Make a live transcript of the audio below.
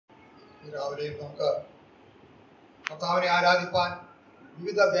രാവിലെയും നമുക്ക് കർത്താവിനെ ആരാധിപ്പാൻ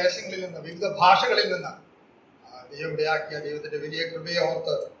വിവിധ ദേശങ്ങളിൽ നിന്ന്, വിവിധ ഭാഷകളിൽ നിന്ന് ദൈവം ഇടയാക്കിയ ദൈവത്തിന്റെ വലിയ കൃപയെ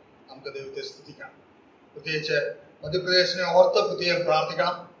ഓർത്ത് നമുക്ക് ദൈവത്തെ സ്തുതിക്കാം. പ്രത്യേകിച്ച് മധ്യപ്രദേശിനെ ഓർത്ത് പ്രത്യേകം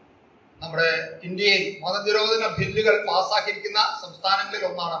പ്രാർത്ഥിക്കണം. നമ്മുടെ ഇന്ത്യയിൽ മതനിരോധന ബില്ലുകൾ പാസ്സാക്കിയിരിക്കുന്ന സംസ്ഥാനങ്ങളിൽ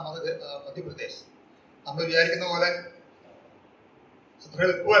ഒന്നാണ് മധ്യപ്രദേശ്. നമ്മൾ വിചാരിക്കുന്ന പോലെ അത്ര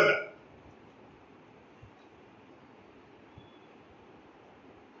എളുപ്പമല്ല.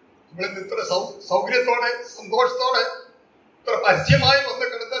 നമ്മളിന്ന് ഇത്ര സൗകര്യത്തോടെ സന്തോഷത്തോടെ ഇത്ര പരസ്യമായി വന്ന്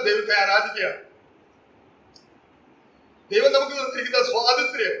കിടന്ന ദൈവത്തെ ആരാധിക്കുകയാണ്. ദൈവം നമുക്ക് തന്നിരിക്കുന്ന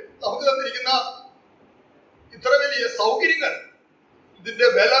സ്വാതന്ത്ര്യം, നമുക്ക് തന്നിരിക്കുന്ന ഇത്ര വലിയ സൗകര്യങ്ങൾ, ഇതിന്റെ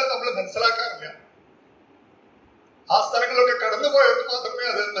വില നമ്മൾ മനസ്സിലാക്കാറില്ല. ആ സ്ഥലങ്ങളിലൊക്കെ കടന്നുപോയവർക്ക് മാത്രമേ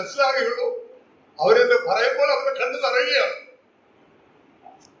അത് മനസ്സിലാകുകയുള്ളൂ. അവരെന്ന് പറയുമ്പോൾ അവരുടെ കണ്ണ് നിറയുകയാണ്.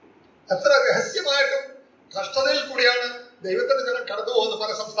 എത്ര രഹസ്യമായിട്ടും കഷ്ടതയിൽ കൂടിയാണ് ദൈവത്തിന്റെ ജനം കടന്നു പോകുന്ന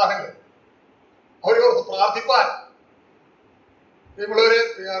പല സംസ്ഥാനങ്ങളിൽ. അവരെ ഓർത്ത് പ്രാർത്ഥിപ്പാൻ നമ്മളൊരു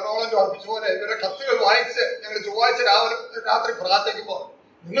റോളന്റ് ഓർപ്പിച്ച പോലെ ഇവരുടെ കത്തുകൾ വായിച്ച് ഞങ്ങൾ ചൊവ്വാഴ്ച രാത്രി പ്രാർത്ഥിക്കുമ്പോൾ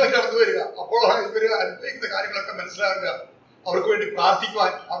നിങ്ങൾ കടന്നു വരിക. അപ്പോഴാണ് ഇവര് അനുഭവിക്കുന്ന കാര്യങ്ങളൊക്കെ മനസ്സിലാകുക. അവർക്ക് വേണ്ടി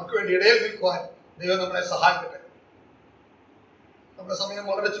പ്രാർത്ഥിക്കുവാൻ, അവർക്ക് വേണ്ടി ഇടയിൽ നിൽക്കുവാൻ ദൈവം നമ്മളെ സഹായിക്കട്ടെ. നമ്മുടെ സമയം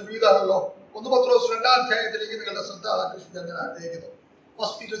വളരെ ചുരുങ്ങിയതാണല്ലോ. 1 പത്രോസ് 2-ാം അധ്യായത്തിലേക്ക് നിങ്ങളുടെ ശ്രദ്ധ ആകർഷിക്കാൻ ഞാൻ ആഗ്രഹിക്കുന്നു.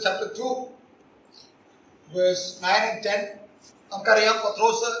 1 Peter chapter 2 verse 9 and 10. നമുക്കറിയാം,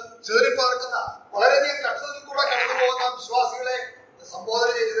 പത്രോസ് ചിതറിപ്പാർക്കുന്ന വളരെയധികം കഷ്ടത്തിൽ കൂടെ കടന്നു പോകുന്ന വിശ്വാസികളെ സംബോധന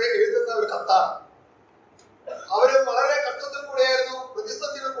ചെയ്ത് എഴുതുന്ന ഒരു കത്താണ്. അവര് വളരെ കഷ്ടത്തിൽ കൂടെയായിരുന്നു,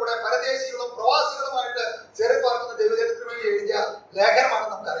 പ്രതിസന്ധികൾ കൂടെ പരദേശികളും പ്രവാസികളുമായിട്ട് ചേറിപ്പാർക്കുന്ന ദൈവജനത്തിന് വേണ്ടി എഴുതിയ ലേഖനമാണ്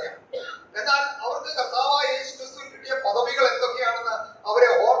നമുക്കറിയാം. എന്നാൽ അവർക്ക് കർത്താവായ യേശു ക്രിസ്തുവിൽ കിട്ടിയ പദവികൾ എന്തൊക്കെയാണെന്ന് അവരെ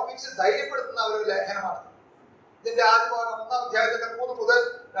ഓർപ്പിച്ച് ധൈര്യപ്പെടുത്തുന്ന ഒരു ലേഖനമാണ്. ഇതിന്റെ ആദ്യ ഭാഗം 1-ാം അധ്യായത്തിന്റെ 3 മുതൽ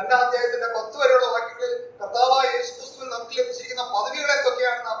 2-ാം അധ്യായത്തിന്റെ 10 വരെയുള്ള വാക്യങ്ങളിൽ കർത്താവായ യേശു ക്രിസ്തുവിൽ നമുക്ക് ലഭിച്ചിരിക്കുന്ന പദവികൾ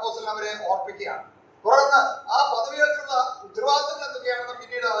എന്തൊക്കെയാണെന്ന് അപ്പോസ്തലൻ അവരെ ഓർപ്പിക്കുകയാണ്. തുടർന്ന് ആ പദവികൾക്കുള്ള ഉത്തരവാദിത്തങ്ങൾ എന്തൊക്കെയാണെന്ന്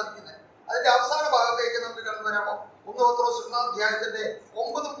പിന്നീട് ആലോചിക്കുന്നത്. അതിന്റെ അവസാന ഭാഗത്തേക്ക് നമുക്ക് കടന്നു വരാമോ? 1 പത്രോസ് 1-ാം അധ്യായത്തിന്റെ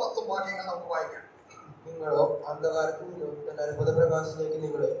 9-ഉം 10-ഉം വാക്യങ്ങൾ നമുക്ക് വായിക്കാം. നിങ്ങളോ അന്ധകാരത്തിൽ നിന്നും തന്റെ അത്ഭുത പ്രകാശത്തിലേക്ക്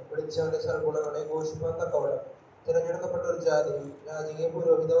നിങ്ങളെ വിളിച്ചവന്റെ സർഗുണങ്ങളെ ഘോഷിപ്പാൻ തക്കവണ്ണം തിരഞ്ഞെടുക്കപ്പെട്ട ഒരു ജാതിയും രാജകീയ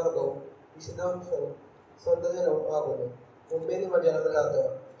പുരോഹിതവർഗവും വിശുദ്ധവംശവും സ്വന്തം ജനവും ആകുന്നു. മുമ്പേ നിങ്ങൾ ജനമല്ലാത്തവർ,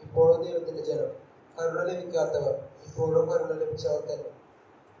 ഇപ്പോഴും ദൈവത്തിന്റെ ജനം, കരുണ ലഭിക്കാത്തവർ, ഇപ്പോഴും കരുണ ലഭിച്ചവർ തന്നെ.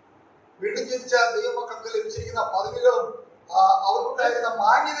 വീണ്ടും ജനിച്ച ദൈവമക്കൾക്ക് ലഭിച്ചിരിക്കുന്ന പദവികളും അവർക്കുണ്ടായിരുന്ന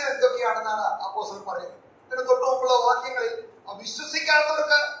മാന്യത എന്തൊക്കെയാണെന്നാണ് അപ്പോസ്തലൻ പറയുന്നത്. ഇതിന് തൊട്ട് മുമ്പുള്ള വാക്യങ്ങളിൽ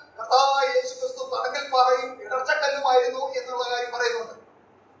വിശ്വസിക്കാത്തവർക്ക് കർത്താവായ യേശു ക്രിസ്തു തടങ്കൽ പാറയും ഇടർച്ചക്കല്ലുമായിരുന്നു എന്നുള്ള കാര്യം പറയുന്നുണ്ട്.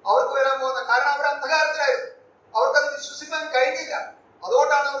 അവർക്ക് വരാൻ പോകുന്ന കാരണം അവർ അന്ധകാരത്തിലായിരുന്നു. അവർക്കത് വിശ്വസിക്കാൻ കഴിഞ്ഞില്ല.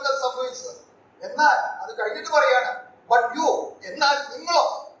 അതുകൊണ്ടാണ് അവർക്കത് സംഭവിച്ചത്. എന്നാൽ അത് കഴിഞ്ഞിട്ട് പറയാണ്, ബട്ട് യു, എന്നാൽ നിങ്ങളോ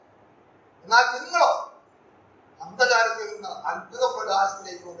അന്ധകാരത്തിൽ നിന്ന് അത്ഭുത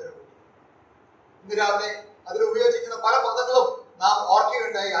പ്രകാശത്തിലേക്ക് കൊണ്ടുവരും. ഇന്ന് രാവിലെ അതിൽ ഉപയോഗിച്ചിരിക്കുന്ന പല പദങ്ങളും നാം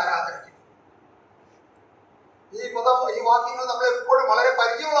ഓർക്കുകയുണ്ടായി ആരാധനയ്ക്ക്. ഈ വാക്യങ്ങൾ നമ്മൾ എപ്പോഴും വളരെ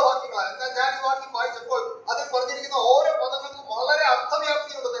പരിചയമുള്ള വാക്യങ്ങളാണ്. എന്നാൽ ഞാൻ ഈ വാക്യം വായിച്ചപ്പോൾ അതിൽ പറഞ്ഞിരിക്കുന്ന ഓരോ പദങ്ങൾക്കും വളരെ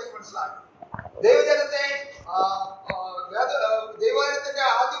അർത്ഥവ്യാപ്തിയുണ്ടെന്ന് എനിക്ക് മനസ്സിലാക്കി. ദൈവജനത്തെ ദൈവജനത്തിന്റെ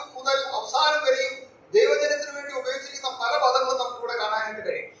ആദ്യം മുതൽ അവസാനം വരെയും ദൈവജനത്തിന് വേണ്ടി ഉപയോഗിച്ചിരിക്കുന്ന പല പദങ്ങളും നമുക്കിവിടെ കാണാനായിട്ട്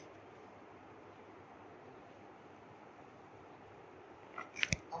കഴിയും.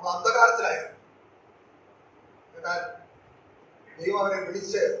 നമ്മൾ അന്ധകാരത്തിലായിരുന്നു. എന്നാൽ ദൈവം അവരെ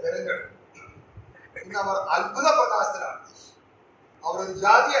വിളിച്ച് തിരഞ്ഞെടുത്തു. ഇന്ന് അവർ അത്ഭുത പ്രകാശത്തിലാണ്. അവർ ഒരു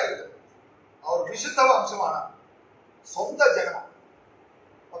ജാതിയായിരുന്നു. അവർ വിശുദ്ധ വംശമാണ്, സ്വന്തം ജനമാണ്.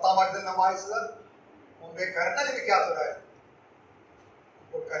 10-ാം വാക്യത്തിൽ നാം വായിച്ചത് മുമ്പേ കരുണ ലഭിക്കാത്തവരായിരുന്നു,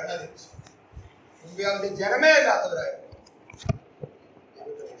 ഇപ്പോൾ കരുണ ലഭിച്ചു. മുമ്പേ അവന്റെ ജനമേ അല്ലാത്തവരായിരുന്നു.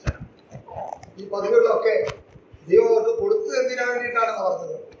 ഈ പദവികളൊക്കെ ദൈവം അവർക്ക് കൊടുത്തു എന്തിനു വേണ്ടിയിട്ടാണെന്ന്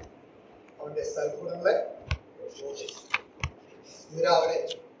പറഞ്ഞത്? അവന്റെ സൽഗുണങ്ങളെ ഇന്ന് രാവിലെ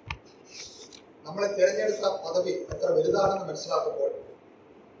നമ്മളെ തിരഞ്ഞെടുത്ത പദവി എത്ര വലുതാണെന്ന് മനസ്സിലാക്കുമ്പോൾ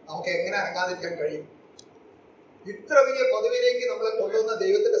നമുക്ക് എങ്ങനെ അനങ്ങാതിരിക്കാൻ കഴിയും? ഇത്ര വലിയ പദവിയിലേക്ക് നമ്മളെ കൊണ്ടുവന്ന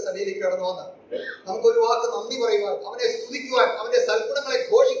ദൈവത്തിന്റെ സന്നിധിയിലേക്ക് കടന്നു വന്ന് നമുക്കൊരു വാക്ക് നന്ദി പറയുവാൻ, അവനെ സ്തുതിക്കുവാൻ, അവന്റെ സൽഗുണങ്ങളെ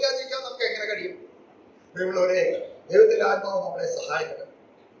ഘോഷിക്കാതിരിക്കാൻ നമുക്ക് എങ്ങനെ കഴിയും? പ്രിയമുള്ളവരെ, ദൈവത്തിന്റെ ആത്മാവ് നമ്മളെ സഹായിക്കട്ടെ.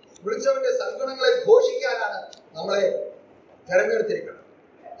 വിളിച്ചവന്റെ സൽഗുണങ്ങളെ ഘോഷിക്കാനാണ് നമ്മളെ തെരഞ്ഞെടുത്തിരിക്കുന്നത്.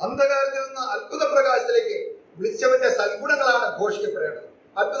 അന്ധകാരത്തിൽ നിന്ന് അത്ഭുത പ്രകാശത്തിലേക്ക് വിളിച്ചവന്റെ സൽഗുണങ്ങളാണ് ഘോഷിക്കപ്പെടേണ്ടത്.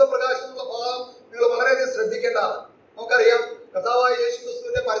 അത്ഭുത പ്രകാശം എന്നുള്ള ഭാഗം നിങ്ങൾ വളരെയധികം ശ്രദ്ധിക്കേണ്ടതാണ്. നമുക്കറിയാം, കർത്താവായ യേശു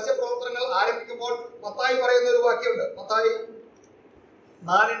ക്രിസ്തുവിന്റെ പരസ്യ പ്രവർത്തനങ്ങൾ ആരംഭിക്കുമ്പോൾ മത്തായി പറയുന്ന ഒരു വാക്യമുണ്ട്. മത്തായി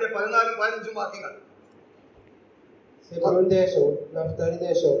 4-ന്റെ 14-15 വാക്യങ്ങൾ. സെബൂലൂൻ ദേശവും നഫ്താലി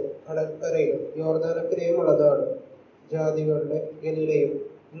ദേശവും കടൽക്കരയിലും യോർദാനക്കരയുമുള്ളതാണ്. ജാതികളുടെ ഗലീലയും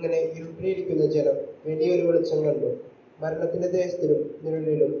ഇങ്ങനെ ഇരുട്ടിലിരിക്കുന്ന ജനം വലിയൊരു വെളിച്ചം കണ്ടു. മരണത്തിന്റെ ദേശത്തിലും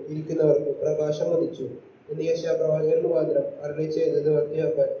നിഴലിലും ഇരിക്കുന്നവർക്ക് പ്രകാശം ഉദിച്ചു എന്ന് യെശയ്യാപ്രവാചകൻ മുഖാന്തരം അരുളി ചെയ്തത്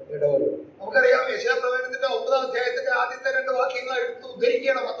നിവർത്തിയാക്കാൻ ഇടവന്നു. നമുക്കറിയാം, യെശയ്യാപ്രവചനത്തിന്റെ 9 അധ്യായത്തിന്റെ ആദ്യത്തെ 2 വാക്യങ്ങൾ എടുത്ത്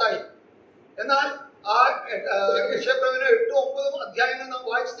ഉദ്ധരിക്കുകയാണ് മത്തായി. എന്നാൽ ആ യെശയ്യാപ്രവചനം 8, 9 അധ്യായങ്ങൾ നാം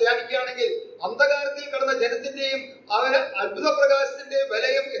വായിച്ച് ധ്യാനിക്കുകയാണെങ്കിൽ അന്ധകാരത്തിൽ കിടന്ന ജനത്തിന്റെയും അവന് അത്ഭുത പ്രകാശത്തിന്റെയും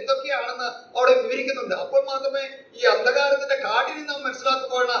വിലയും എന്തൊക്കെയാണെന്ന് അവിടെ വിവരിക്കുന്നുണ്ട്. അപ്പോൾ മാത്രമേ ഈ അന്ധകാരത്തിന്റെ കാഠിന്യം നാം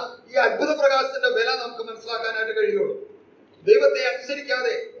മനസ്സിലാക്കുമ്പോഴാണ് ഈ അത്ഭുത പ്രകാശത്തിന്റെ വില നമുക്ക് മനസ്സിലാക്കാനായിട്ട് കഴിയുള്ളൂ. ദൈവത്തെ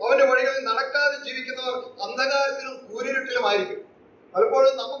അനുസരിക്കാതെ അവന്റെ വഴികളിൽ നടക്കാതെ ജീവിക്കുന്നവർ അന്ധകാരത്തിലും കൂരിരുട്ടിലുമായിരിക്കും.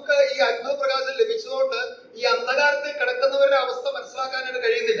 പലപ്പോഴും നമുക്ക് ഈ അത്ഭുത പ്രകാശം ലഭിച്ചതുകൊണ്ട് ഈ അന്ധകാരത്തിൽ കിടക്കുന്നവരുടെ അവസ്ഥ മനസ്സിലാക്കാനായിട്ട്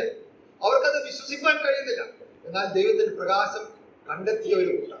കഴിയുന്നില്ല, അവർക്കത് വിശ്വസിക്കാൻ കഴിയുന്നില്ല. എന്നാൽ ദൈവത്തിന്റെ പ്രകാശം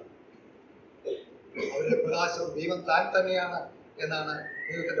കണ്ടെത്തിയവരുമുണ്ടാകും. അവരുടെ പ്രകാശം ദൈവം താൻ തന്നെയാണ് എന്നാണ്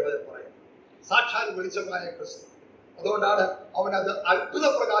ദൈവത്തിന്റെ വചനം പറയുന്നത്. സാക്ഷാൽ വെളിച്ചമായ ക്രിസ്തു. അതുകൊണ്ടാണ് അവനത് അത്ഭുത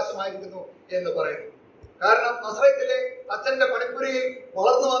പ്രകാശമായിരിക്കുന്നു എന്ന് പറയുന്നത്. കാരണം നസറേത്തിലെ അച്ഛന്റെ പണിപ്പുരയിൽ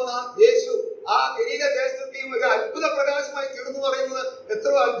വളർന്നു വന്ന യേശു ആ ഗലീല ദേശത്തെയും ഒരു അത്ഭുത പ്രകാശമായി തീർന്നു പറയുന്നത്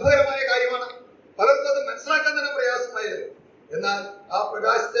എത്ര അത്ഭുതകരമായ കാര്യമാണ്. പലർക്കും അത് മനസ്സിലാക്കാൻ തന്നെ പ്രയാസമായിരുന്നു. എന്നാൽ ആ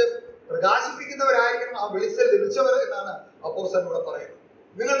പ്രകാശത്തെ പ്രകാശിപ്പിക്കുന്നവരായിരിക്കണം ആ വെളിച്ചം ലഭിച്ചവർ എന്നാണ് അപ്പോസ്തലനോട് പറയുന്നത്.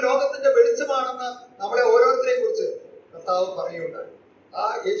 നിങ്ങൾ ലോകത്തിന്റെ വെളിച്ചമാണെന്ന് നമ്മളെ ഓരോരുത്തരെയും കുറിച്ച് കർത്താവ് പറയുകയുണ്ടായി. ആ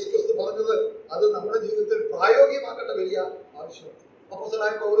യേശു ക്രിസ്തു പറഞ്ഞത് അത് നമ്മുടെ ജീവിതത്തിൽ പ്രായോഗികമാക്കേണ്ട വലിയ ആവശ്യമാണ്.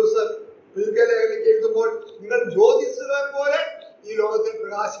 അപ്പോസ്തലനായ പൗലോസ് ഫിലിപ്പിയർക്ക് എഴുതുമ്പോൾ നിങ്ങൾ ജ്യോതിസുകളെ പോലെ ഈ ലോകത്തിൽ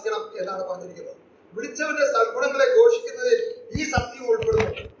പ്രകാശിക്കണം എന്നാണ് പറഞ്ഞിരിക്കുന്നത്. വിളിച്ചവന്റെ സൽഗുണങ്ങളെ ഘോഷിക്കുന്നതിൽ ഈ സത്യം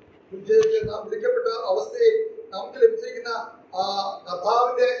ഉൾപ്പെടുന്നുണ്ട്. നാം വിളിക്കപ്പെട്ട അവസ്ഥയിൽ നമുക്ക് ലഭിച്ചിരിക്കുന്ന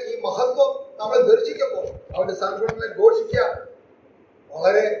കർത്താവിന്റെ ഈ മഹത്വം നമ്മൾ ദർശിക്കുമ്പോൾ അവന്റെ സൽഗുണങ്ങളെ ഘോഷിക്കുക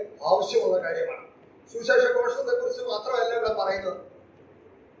വളരെ ആവശ്യമുള്ള കാര്യമാണ്. സുവിശേഷ ഘോഷത്തെ കുറിച്ച് മാത്രമല്ല ഇവിടെ പറയുന്നത്.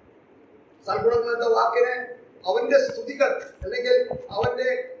 സൽഗുണങ്ങൾ എന്ന വാക്കിനെ അവന്റെ സ്തുതികൾ അല്ലെങ്കിൽ അവന്റെ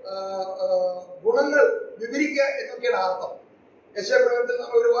ഗുണങ്ങൾ വിവരിക്കുക എന്നൊക്കെയാണ് അർത്ഥം. യെശയ്യാപ്രവചനത്തിൽ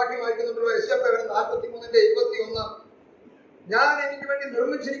നമ്മൾ ഒരു വാക്യം വായിക്കുന്നുണ്ടല്ലോ, യെശയ്യാപ്രവചനം 43:21. ഞാൻ എനിക്ക് വേണ്ടി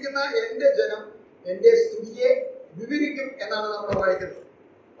നിർമ്മിച്ചിരിക്കുന്ന എന്റെ ജനം എന്റെ സ്തുതിയെ വിവരിക്കും എന്നാണ് നമ്മൾ വായിക്കുന്നത്.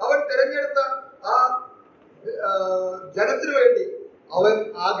 അവൻ തിരഞ്ഞെടുത്ത ആ ജനത്തിനു വേണ്ടി അവൻ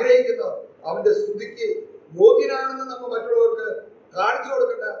ആഗ്രഹിക്കുന്നവർ അവന്റെ സ്തുതിക്ക് യോഗ്യനാണെന്ന് നമ്മൾ മറ്റുള്ളവർക്ക് കാണിച്ചു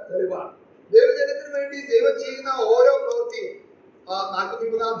കൊടുക്കേണ്ട തെളിവാണ്. ദൈവജനത്തിന് വേണ്ടി ദൈവം ചെയ്യുന്ന ഓരോ പ്രവൃത്തിയും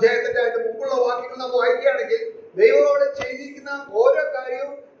 43 അധ്യായത്തിന്റെ അതിന്റെ മുമ്പുള്ള വാക്യങ്ങൾ നമ്മൾ വായിക്കുകയാണെങ്കിൽ ദൈവത്തോടെ ചെയ്തിരിക്കുന്ന ഓരോ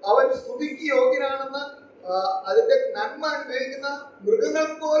കാര്യവും അവൻ സ്തുതിക്ക് യോഗ്യനാണെന്ന് അതിന്റെ നന്മ അനുഭവിക്കുന്ന മൃഗങ്ങൾ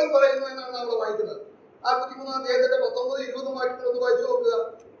പോലും പറയുന്നു എന്നാണ് നമ്മൾ വായിക്കുന്നത്. 43 അധ്യായത്തിന്റെ 19, 20 വാക്യങ്ങൾ ഒന്ന് വായിച്ചു നോക്കുക.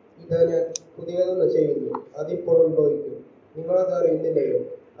 ഇതാ ഞാൻ പുതിയതൊന്ന് ചെയ്യുന്നു, അതിപ്പോൾ ഉത്ഭവിക്കും, നിങ്ങളത് അറിയുന്നില്ലയോ?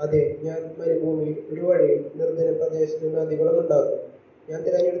 അതെ, ഞാൻ മരുഭൂമിയിൽ ഒരു വഴിയും നിർജ്ജന പ്രദേശത്ത് നദികളും ഉണ്ടാക്കും. ഞാൻ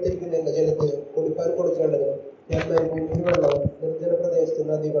തിരഞ്ഞെടുത്തിരിക്കുന്ന എന്റെ ജനത്തിന് കൊടുക്കാൻ കൊടുക്കേണ്ടതിന് ഞാൻ മരുഭൂമിയിൽ വെള്ളവും നിർജ്ജന പ്രദേശത്ത്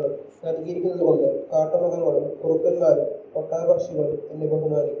നദികളും നൽകിയിരിക്കുന്നത് കൊണ്ട് കാട്ടുമൃഗങ്ങളും കുറുക്കന്മാരും ഒട്ടകപക്ഷികളും എന്നെ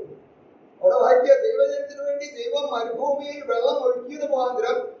ബഹുമാനിക്കും. അവിടെ വായിക്കുക, ദൈവജനത്തിന് വേണ്ടി ദൈവം മരുഭൂമിയിൽ വെള്ളം ഒഴുക്കിയത്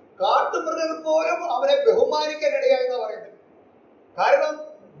മുഖാന്തരം കാട്ടുമൃഗങ്ങൾ പോലും അവനെ ബഹുമാനിക്കാൻ ഇടയായെന്ന് പറയുന്നത്. കാരണം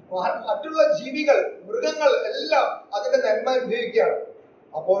മറ്റുള്ള ജീവികൾ, മൃഗങ്ങൾ എല്ലാം അതിന്റെ നന്മ അനുഭവിക്കുകയാണ്.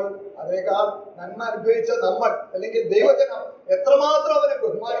 അപ്പോൾ അതിനേക്കാൾ നന്മ അനുഭവിച്ച നമ്മൾ അല്ലെങ്കിൽ ദൈവജനം എത്രമാത്രം അവനെ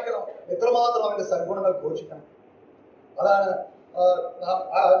ബഹുമാനിക്കണം, എത്രമാത്രം അവന്റെ സൽഗുണങ്ങൾ ഘോഷിക്കണം. അതാണ്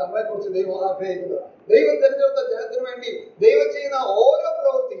നമ്മളെ കുറിച്ച് ദൈവം ആഗ്രഹിക്കുന്നത്. ദൈവം തിരഞ്ഞെടുത്ത ജനത്തിന് വേണ്ടി ദൈവം ചെയ്യുന്ന ഓരോ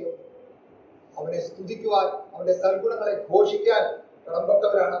പ്രവൃത്തിയും അവനെ സ്തുതിക്കുവാൻ, അവന്റെ സൽഗുണങ്ങളെ ഘോഷിക്കാൻ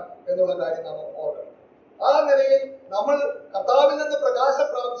കടമ്പെട്ടവരാണ് എന്നുള്ള കാര്യം നാം ഓർക്കണം. ആ നിലയിൽ നമ്മൾ കർത്താവിൽ നിന്ന് പ്രകാശം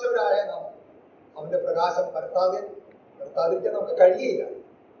പ്രാപിച്ചവരായ നാം അവന്റെ പ്രകാശം പരത്താതിരിക്കാൻ നമുക്ക് കഴിയില്ല.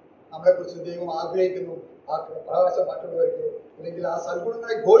 നമ്മളെ കുറിച്ച് ദൈവം ആഗ്രഹിക്കുന്നു ആ പ്രകാശം മറ്റുള്ളവർക്ക് അല്ലെങ്കിൽ ആ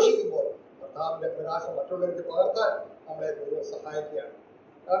സൽഗുണങ്ങളെ ഘോഷിക്കുമ്പോൾ കർത്താവിന്റെ പ്രകാശം മറ്റുള്ളവർക്ക് പകർത്താൻ നമ്മളെ ദൈവം സഹായിക്കുകയാണ്.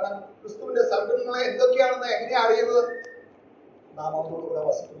 കാരണം ക്രിസ്തുവിന്റെ സൽഗുണങ്ങളെ എന്തൊക്കെയാണെന്ന് എങ്ങനെ അറിയുന്നത്? നാം അവനോടുകൂടെ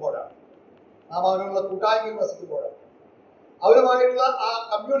വസിക്കുമ്പോഴാണ്, നാം അവനുള്ള കൂട്ടായ്മയിൽ വസിക്കുമ്പോഴാണ്. അവനുമായിട്ടുള്ള ആ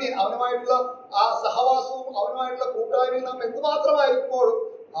കമ്മ്യൂണിയൻ, അവനുമായിട്ടുള്ള ആ സഹവാസവും അവനുമായിട്ടുള്ള കൂട്ടായ്മയും നാം എന്തുമാത്രമായിരിക്കുമ്പോഴും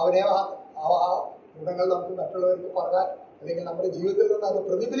അവനെ ആ ഗുണങ്ങൾ നമുക്ക് മറ്റുള്ളവർക്ക് പറയാൻ അല്ലെങ്കിൽ നമ്മുടെ ജീവിതത്തിൽ നിന്ന് അത്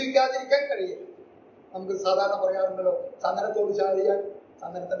പ്രതിഫലിക്കാതിരിക്കാൻ കഴിയില്ല. നമുക്ക് സാധാരണ പറയാറുണ്ടല്ലോ, ചന്ദനത്തോട് ചാരിയാൽ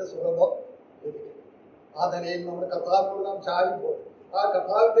ചന്ദനത്തിന്റെ സുഗന്ധം ലഭിക്കും. ആ നിലയിൽ നമ്മൾ കർത്താവിനോട് നാം ചാരുമ്പോൾ, ആ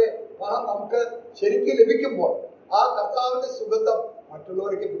കർത്താവിന്റെ മണം നമുക്ക് ശരിക്കും ലഭിക്കുമ്പോൾ ആ കർത്താവിന്റെ സുഗന്ധം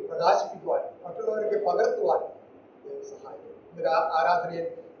മറ്റുള്ളവർക്ക് പ്രകാശിപ്പിക്കുവാൻ, മറ്റുള്ളവർക്ക് പകർത്തുവാൻ സഹായിക്കും. ഇന്ന് ആരാധനയിൽ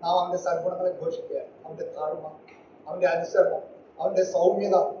നാം അവന്റെ സൽഗുണങ്ങളെ ഘോഷിക്കുക, അവന്റെ താഴ്മ, അവന്റെ അനുസരണം, അവന്റെ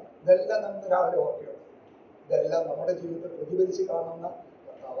സൗമ്യത, ഇതെല്ലാം നമ്മൾ രാവിലെ ഓർക്കുകയാണ്. ഇതെല്ലാം നമ്മുടെ ജീവിതത്തിൽ പ്രതിഫലിച്ച് കാണുന്ന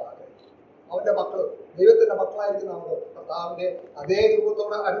കർത്താവ് ആഗ്രഹിക്കും. അവന്റെ മക്കൾ, ദൈവത്തിന്റെ മക്കളായിരിക്കും നമ്മൾ കർത്താവിന്റെ അതേ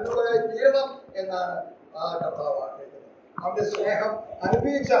രൂപത്തോടെ അനുഭവമായി തീരണം എന്നാണ് ആ കർത്താവ് ആഗ്രഹിക്കുന്നത്. അവന്റെ സ്നേഹം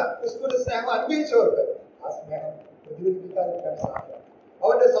അനുഭവിച്ച, ക്രിസ്തുവിന്റെ സ്നേഹം അനുഭവിച്ചവർക്ക് ആ സ്നേഹം പ്രതിഫലിപ്പിക്കാതിരിക്കാൻ സാധിക്കും.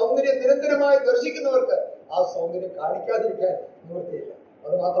 അവന്റെ സൗന്ദര്യം നിരന്തരമായി ദർശിക്കുന്നവർക്ക് ആ സൗന്ദര്യം കാണിക്കാതിരിക്കാൻ നിവൃത്തിയില്ല.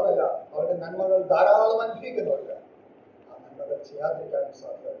 അത് മാത്രമല്ല, അവന്റെ നന്മകൾ ധാരാളം അനുഭവിക്കുന്നവർക്ക് ആ നന്മകൾ ചെയ്യാതിരിക്കാനും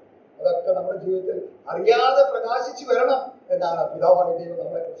സാധ്യത. അതൊക്കെ നമ്മുടെ ജീവിതത്തിൽ അറിയാതെ പ്രകാശിച്ചു വരണം എന്നാണ് പിതാവായ ദൈവം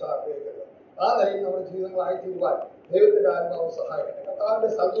നമ്മളെ കുറിച്ച് ആഗ്രഹിക്കുന്നത്. ആ നിലയിൽ നമ്മുടെ ജീവിതങ്ങളായി തീരുവാൻ ദൈവത്തിന്റെ ആത്മാവ് സഹായിക്കട്ടെ. കർത്താവിന്റെ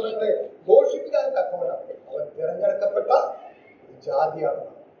സദ്ഗുണങ്ങളെ ഘോഷിപ്പിക്കാൻ തക്കവണ്ണം അവൻ തിരഞ്ഞെടുക്കപ്പെട്ട ഒരു ജാതിയാണ്.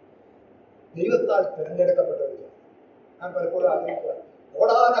 ദൈവത്താൽ തിരഞ്ഞെടുക്കപ്പെട്ട ഒരു ജാതി. ഞാൻ പലപ്പോഴും ആഗ്രഹിക്കുക,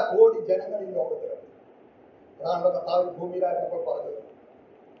 കോടാന കോടി ജനങ്ങൾ ഈ ലോകത്തിലുണ്ട്. അതാണല്ലോ കർത്താവ് ഭൂമിയിലായിരുന്നപ്പോൾ പറഞ്ഞത്,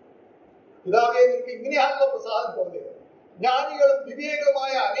 പിതാവേ നിനക്ക് ഇങ്ങനെയാണല്ലോ പ്രസാദം തോന്നിയത്, ജ്ഞാനികളും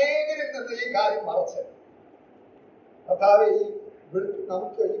വിവേകമായ അനേകരിൽ നിന്ന് ഈ കാര്യം മറച്ച് കർത്താവെ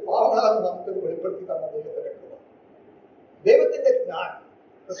നമുക്ക് ഈ പാവങ്ങളാണ് നമുക്കത് വെളിപ്പെടുത്തി തന്ന ദൈവത്തിന്റെ കൃപ, ദൈവത്തിന്റെ ജ്ഞാനം.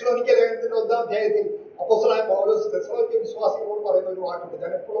 തെസ്സലോനിക്ക ലേഖനത്തിന്റെ 1-ാം അധ്യായത്തിൽ അപ്പോസ്തലനായ പൗലോസ് തെസ്സലോനിക്ക വിശ്വാസികളോട് പറയുന്ന ഒരു വാക്കുണ്ട്.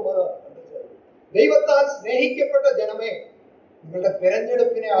 ഞാൻ എപ്പോഴും അത് ദൈവത്താൽ സ്നേഹിക്കപ്പെട്ട ജനമേ, നിങ്ങളുടെ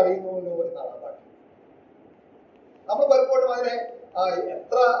തിരഞ്ഞെടുപ്പിനെ അറിയുന്നു എന്ന് ഒരു നാളാക്കി. നമ്മൾ പലപ്പോഴും അതിനെ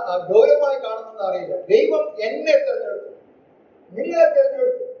എത്ര ഗൗരവമായി കാണുമെന്ന് അറിയില്ല. ദൈവം എന്നെ തിരഞ്ഞെടുത്തു, നിങ്ങളെ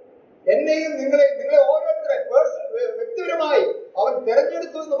തിരഞ്ഞെടുത്തു, എന്നെയും നിങ്ങളെ ഓരോരുത്തരെ വ്യക്തിപരമായി അവൻ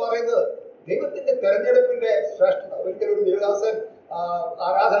തിരഞ്ഞെടുത്തു എന്ന് പറയുന്നത് ദൈവത്തിന്റെ തിരഞ്ഞെടുപ്പിന്റെ ശ്രേഷ്ഠത. ഒരിക്കലും ഒരു ദേവദാസൻ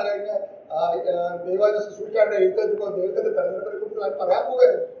ആരാധന കഴിഞ്ഞ് ദൈവത്തെ ശുശ്രൂഷിക്കാണ്ട് എഴുത്തപ്പോൾ ദൈവത്തിന്റെ തെരഞ്ഞെടുപ്പിനെ കുറിച്ച് ഞാൻ പറയാൻ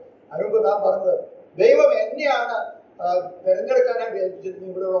പോവുകയായിരുന്നു. അതിനുമ്പ് നാം പറഞ്ഞത്, ദൈവം എന്നെയാണ് തിരഞ്ഞെടുക്കാനായിട്ട് ഏൽപ്പിച്ചിരുന്നത്.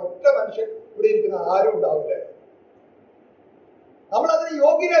 ഇവിടെ ഒറ്റ മനുഷ്യൻ ഇവിടെ ഇരിക്കുന്ന ആരും ഉണ്ടാവില്ല. നമ്മളതിന്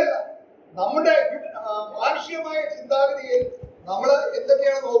യോഗ്യരല്ല. നമ്മുടെ മാനുഷികമായ ചിന്താഗതിയിൽ നമ്മൾ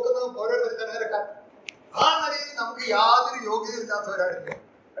എന്തൊക്കെയാണ് നോക്കുന്നത് ഓരോരുത്തരും തിരഞ്ഞെടുക്കാൻ, ആ നിലയിൽ നമുക്ക് യാതൊരു യോഗ്യതയില്ലാത്തവരായിരിക്കും.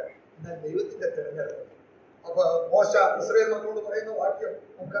 എന്നാൽ ദൈവത്തിന്റെ തിരഞ്ഞെടുപ്പ്. അപ്പൊ മോശ ഇസ്രായേൽ മക്കളോട് പറയുന്ന വാക്യം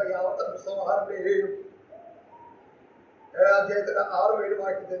നമുക്കറിയാം. ആവർത്തന പുസ്തകം 6-7 അധ്യായത്തിന്റെ 6-7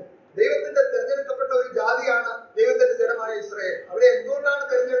 വാക്യത്തിൽ ദൈവത്തിന്റെ തിരഞ്ഞെടുക്കപ്പെട്ട ഒരു ജാതിയാണ് ദൈവത്തിന്റെ ജനമായ ഇസ്രായേൽ. അവരെ എന്തുകൊണ്ടാണ്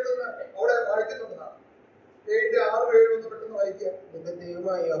തിരഞ്ഞെടുക്കുന്നത് അവിടെ വായിക്കുന്നുണ്ടെന്നാണ്. 7-6-7 ഒന്ന് പെട്ടെന്ന് വായിക്കുക. നിന്റെ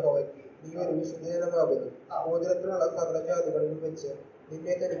ദൈവമായ യഹോവയ്ക്ക് നീ ഒരു വിശുദ്ധജനമാകുന്നു. ഗോത്രത്തിലുള്ള സകല ജാതികളിലും വെച്ച്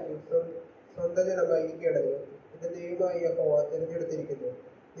നിന്നെ തനിക്ക് സ്വന്തം ജനമായിരിക്കേണ്ടതിന് നിന്റെ ദൈവമായ യഹോവ തിരഞ്ഞെടുത്തിരിക്കുന്നു.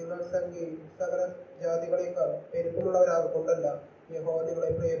 നിങ്ങൾ സംഖ്യയിൽ സകല ജാതികളെക്കാൾ പെരുപ്പമുള്ളവരാകൊണ്ടല്ല യഹോവ നിങ്ങളെ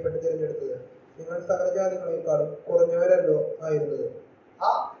പ്രിയപ്പെട്ട് തിരഞ്ഞെടുത്തത്. നിങ്ങൾ സകല ജാതികളെക്കാളും കുറഞ്ഞവരല്ലോ ആയിരുന്നത്.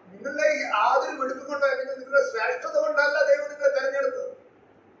 നിങ്ങളുടെ യാതൊരു വെടുപ്പ് കൊണ്ടോ അല്ലെങ്കിൽ നിങ്ങളുടെ ശ്രേഷ്ഠത കൊണ്ടല്ല ദൈവം നിങ്ങളെ തെരഞ്ഞെടുത്തത്.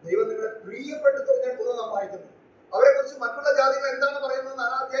 ദൈവം നിങ്ങളെ പ്രിയപ്പെട്ട് തിരഞ്ഞെടുത്തത് നാം വായിക്കുന്നു. അവരെ കുറിച്ച് മറ്റുള്ള ജാതികൾ എന്താണ് പറയുന്നത്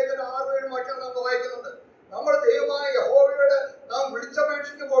 4-ാം അധ്യായത്തിന്റെ 6-7 വാക്യം നമുക്ക് വായിക്കുന്നുണ്ട്. നമ്മൾ ദൈവമായ യഹോവയോട് നാം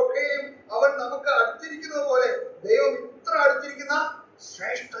വിളിച്ചപേക്ഷിക്കുമ്പോഴൊക്കെയും അവൻ നമുക്ക് അടുത്തിരിക്കുന്നത് പോലെ ദൈവം ഇത്ര അടുത്തിരിക്കുന്ന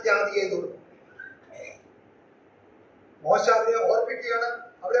ശ്രേഷ്ഠ ജാതിയെ തോന്നും. മോശ അവരെ ഓർപ്പിക്കുകയാണ്,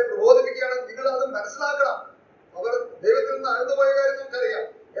 അവരെ പ്രബോധിപ്പിക്കുകയാണ്. നിങ്ങൾ അത് മനസ്സിലാക്കണം. അവർ ദൈവത്തിൽ നിന്ന് അകന്നുപോയ കാര്യം നമുക്കറിയാം.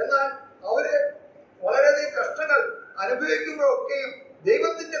 എന്നാൽ അവര് വളരെയധികം കഷ്ടങ്ങൾ അനുഭവിക്കുമ്പോഴൊക്കെയും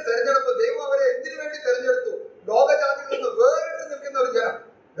ദൈവത്തിന്റെ തെരഞ്ഞെടുപ്പ്, ദൈവം അവരെ എന്തിനു വേണ്ടി തെരഞ്ഞെടുത്തു? ലോകജാതികളിൽ നിന്ന് വേറിട്ട് നിൽക്കുന്ന ഒരു ജനം.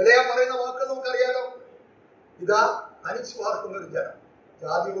 വിലയാൻ പറയുന്ന വാക്ക് നമുക്കറിയാലോ. ഇതാ തനിച്ചു പാർക്കുന്ന ഒരു ജനം,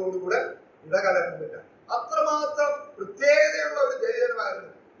 ജാതികളോടുകൂടെ ഇടകലർന്നില്ല. അത്രമാത്രം പ്രത്യേകതയുള്ള ഒരു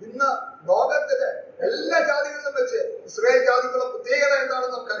ജനമായിരുന്നു. ഇന്ന് ലോകത്തിലെ എല്ലാ ജാതികളിലും വെച്ച് ഇസ്രായേൽ ജാതികളുടെ പ്രത്യേകത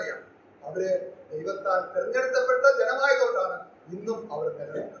എന്താണെന്ന് നമുക്കറിയാം. അവര് ദൈവത്താൽ തിരഞ്ഞെടുക്കപ്പെട്ട ജനമായതുകൊണ്ടാണ് ഇന്നും അവർ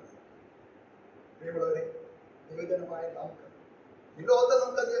നിലനിൽക്കുന്നത്. പ്രിയമുള്ളവരെ, ദൈവജനമായ നമുക്ക് ഈ ലോകത്തിൽ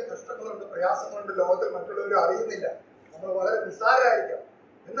നമുക്കധികം കഷ്ടങ്ങളുണ്ട്, പ്രയാസങ്ങളുണ്ട്. ലോകത്തിൽ മറ്റുള്ളവരും അറിയുന്നില്ല. നമ്മൾ വളരെ നിസ്സാരരായിരിക്കാം.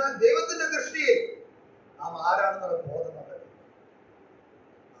 എന്നാൽ ദൈവത്തിന്റെ ദൃഷ്ടിയിൽ നാം ആരാണെന്നുള്ള ബോധം നമ്മൾ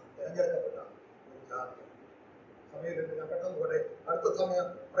തിരഞ്ഞെടുക്കപ്പെട്ട ഒരു ജാതി. സമയത്ത് ഞാൻ പെട്ടെന്ന് പോട്ടെ. അടുത്ത സമയം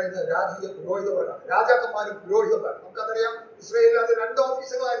പറയുന്നത് രാജീയ പുരോഹിതന്മാരാണ്. രാജാക്കന്മാരും പുരോഹിതന്മാരും. നമുക്കതറിയാം, ഇസ്രായേലിൽ അത് 2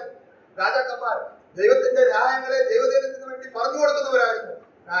 ഓഫീസുകളായിരുന്നു. രാജാക്കന്മാർ ദൈവത്തിന്റെ ന്യായങ്ങളെ ദൈവദൈവത്തിന് വേണ്ടി പറഞ്ഞു കൊടുക്കുന്നവരായിരുന്നു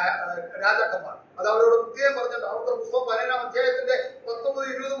രാജാക്കന്മാർ. അത് അവരോട് പ്രത്യേകം പറഞ്ഞിട്ടുണ്ട്. അവരുടെ പുസ്തകം 15-ാം അധ്യായത്തിന്റെ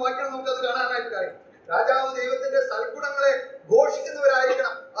 19-20 വാക്യം നമുക്കത് കാണാനായിട്ട് കഴിയും. രാജാവ് ദൈവത്തിന്റെ സൽഗുണങ്ങളെ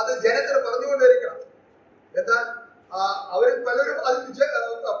ഘോഷിക്കുന്നവരായിരിക്കണം. അത് ജനത്തിന് പറഞ്ഞുകൊണ്ടിരിക്കണം. എന്നാൽ അവരിൽ പലരും അതിൽ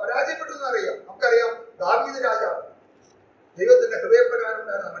പരാജയപ്പെട്ടെന്ന് അറിയാം. നമുക്കറിയാം, ദാവീദ് രാജാവ് ദൈവത്തിന്റെ ഹൃദയപ്രകാരം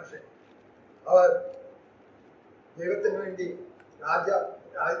ഉണ്ടായിരുന്ന മനുഷ്യൻ. അവർ ദൈവത്തിന് വേണ്ടി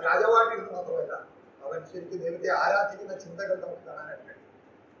രാജാവായിട്ടിരുന്നു മാത്രമല്ല, അവൻ ശരിക്കും ദൈവത്തെ ആരാധിക്കുന്ന ചിന്തകൾ നമുക്ക് കാണാനായിട്ട് കഴിയും.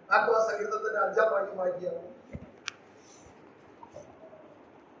 40-ാം സങ്കീർത്തനത്തിന്റെ 5-ാം വാക്യം വായിക്കുക.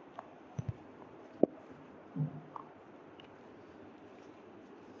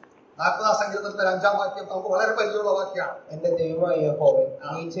 40-ാം സങ്കീർത്തനത്തിന്റെ 5-ാം വാക്യം നമുക്ക് വളരെ പരിചയമുള്ള വാക്യമാണ്. എന്റെ ദൈവമായ യഹോവേ,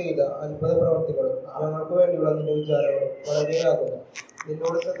 നീ ചെയ്ത അത്ഭുത പ്രവർത്തികളും ഞങ്ങൾക്ക് വേണ്ടിയുള്ള നിന്റെ വിചാരങ്ങളും വളരെയാകുന്നു.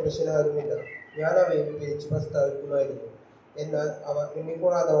 നിന്നോട് സദൃശനാരുമില്ല. ഞാൻ അവയെ തിരിച്ചു പ്രസ്താവിക്കുമായിരുന്നു, എന്നാൽ അവ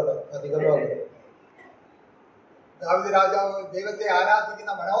എണ്ണിക്കൂടാതവണ്ണം അധികമാകുന്നു. ദാവീദ് രാജാവ് ദൈവത്തെ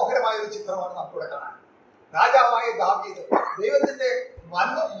ആരാധിക്കുന്ന മനോഹരമായ ഒരു ചിത്രമാണ് നമുക്കിവിടെ കാണാൻ. രാജാവായ ദാവീദ് ദൈവത്തിന്റെ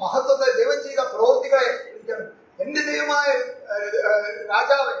മഹത്വത്തെ, ദൈവം ചെയ്ത പ്രവൃത്തികളെ എന്റെ ദൈവമായ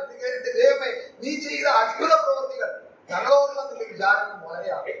രാജാവേ, എന്റെ ദൈവമേ, നീ ചെയ്ത അത്ഭുത പ്രവൃത്തികൾ ഞങ്ങളോടുള്ള നിന്റെ വിചാരങ്ങൾ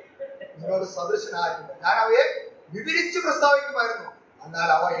വളരെയാണ്. നിന്നോട് സദൃശനായിട്ടുണ്ട്. ഞാൻ അവയെ വിവരിച്ച് പ്രസ്താവിക്കുമായിരുന്നു, എന്നാൽ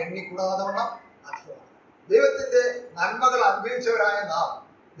അവ എണ്ണിക്കൂടാതെ വണ്ണം അധികമാണ്. ദൈവത്തിന്റെ നന്മകൾ അനുഭവിച്ചവരായ നാം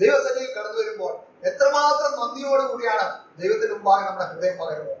ദൈവസന്നിധിയിൽ കടന്നു വരുമ്പോൾ എത്രമാത്രം നന്ദിയോടുകൂടിയാണ് ദൈവത്തിന് മുമ്പാകെ നമ്മുടെ ഹൃദയം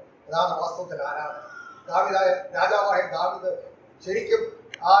പകരുന്നത്. അതാണ് വാസ്തവത്തിൽ ആരാധന. രാജാവായ ദാവീദ് ശരിക്കും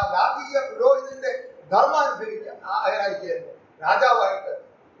ആ രാജീയ പുരോഹിതന്റെ ധർമ്മം അനുഭവിക്കായിരുന്നു. രാജാവായിട്ട്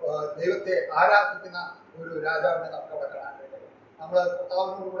ദൈവത്തെ ആരാധിക്കുന്ന ഒരു രാജാവിനെ നമുക്ക് അവിടെ കാണാൻ കഴിയും. നമ്മൾ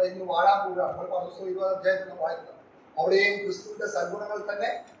കർത്താവിനോടുകൂടെ ഇന്ന് വാഴാൻ പോവുക. നമ്മൾ 20 അധ്യായത്തിൽ വായിക്കുന്നത് അവിടെയും ക്രിസ്തുവിന്റെ സൽഗുണങ്ങൾ തന്നെ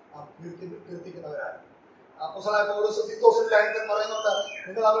കീർത്തിക്കുന്നവരാണ്. അപ്പോസ്തലനായ പൗലോസ് തീത്തോസിന്റെ ലേഖനത്തിൽ പറയുന്നുണ്ട്,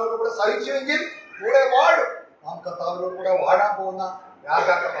 നിങ്ങൾ അവരോടുകൂടെ സഹിച്ചുവെങ്കിൽ കൂടെ വാഴും. നാം കർത്താവിനോടുകൂടെ വാഴാൻ പോകുന്ന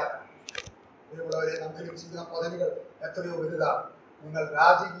രാജാക്കന്മാരാണ്. ഇതിലുള്ളവരെ നമുക്ക് ലഭിച്ചിരിക്കുന്ന പദവികൾ എത്രയോ വലുതാണ്. നിങ്ങൾ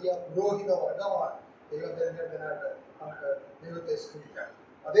രാജകീയ പുരോഹിത വർഗമാണ്. ദൈവം തിരഞ്ഞെടുത്തതിനായിട്ട് നമുക്ക് ദൈവത്തെ സ്തുതിക്കാം.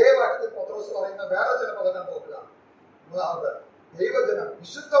 അതേ വാക്യത്തിൽ പത്രോസ് പറയുന്ന വേറെ ചില പദങ്ങൾ നോക്കുക. മൂന്നാമത്, ദൈവജനം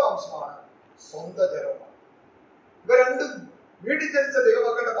വിശുദ്ധ വംശമാണ്, സ്വന്തം ജനമാണ്. ഇവ രണ്ടും വീട്ടിൽ ജനിച്ച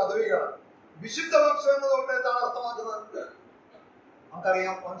ദൈവമക്കളുടെ പദവികളാണ്. വിശുദ്ധ വംശം എന്നതുകൊണ്ട് എന്താണ് അർത്ഥമാക്കുന്നത്?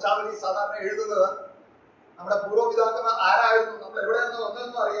 നമുക്കറിയാം, വംശാവലി സാധാരണ എഴുതുന്നത് നമ്മുടെ പൂർവ്വപിതാക്കന്മാർ ആരായിരുന്നു, നമ്മൾ എവിടെ നിന്ന്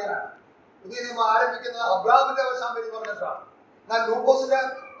വന്നതെന്നും അറിയാനാണ്. പുതിയ നിയമം ആരംഭിക്കുന്നത് അബ്രാമിന്റെ വംശാവലി പറഞ്ഞിട്ടാണ്. എന്നാൽ ലൂക്കോസിന്റെ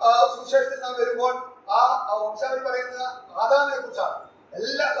സുവിശേഷത്തിൽ നാം വരുമ്പോൾ ആ വംശാവലി പറയുന്നത് ആദാമിനെ കുറിച്ചാണ്.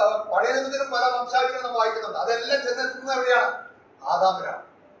 എല്ലാ പഴയ നിയമത്തിലും പല വംശാവലികളും നാം വായിക്കുന്നുണ്ട്. അതെല്ലാം ചെന്നെത്തുന്നത് എവിടെയാണ്? ആദാമിലാണ്.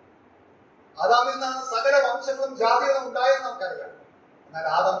 ആദാമിൽ നിന്നാണ് സകല വംശങ്ങളും ജാതികളും ഉണ്ടായെന്ന് നമുക്കറിയാം. എന്നാൽ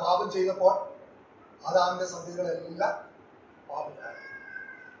ആദാം പാപം ചെയ്തപ്പോൾ ആദാമിന്റെ സന്ധികളെല്ലാം പാപിലായി.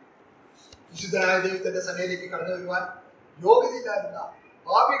 വിശുദ്ധനായ ദൈവത്തിന്റെ സന്നിധിയിലേക്ക് കടന്നു വരുവാൻ യോഗ്യതയില്ലായിരുന്ന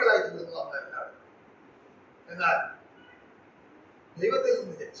പാപികളായി തീർന്നു നമ്മളെല്ലാവരും. എന്നാൽ ദൈവത്തിൽ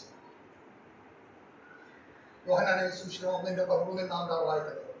നിന്ന് ജനിച്ചു. യോഹന്നാന്റെ സുവിശേഷം 1:13 നാം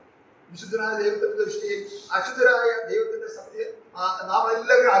വായിക്കുന്നത്, വിശുദ്ധനായ ദൈവത്തിന്റെ ദൃഷ്ടിയിൽ അശുദ്ധരായ ദൈവത്തിന്റെ സത്യം, നാം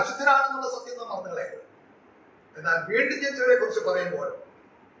എല്ലാവരും അശുദ്ധരാണെന്നുള്ള സത്യം നാം മറന്നു കളയരുത്. എന്നാൽ വീണ്ടും ജനിച്ചവരെ കുറിച്ച് പറയുമ്പോൾ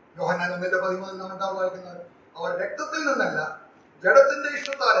യോഹന്നാൻ 1:13 നാം വായിക്കുന്നത്, അവർ രക്തത്തിൽ നിന്നല്ല, ജഡത്തിന്റെ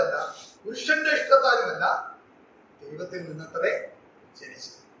ഇഷ്ടത്താലല്ല, പുരുഷന്റെ ഇഷ്ടത്താലുമല്ല, ദൈവത്തിൽ നിന്നത്രേ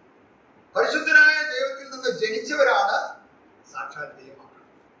ജനിച്ചത്. പരിശുദ്ധനായ ദൈവത്തിൽ നിന്ന് ജനിച്ചവരാണ് സാക്ഷാൽ ദൈവമക്കൾ.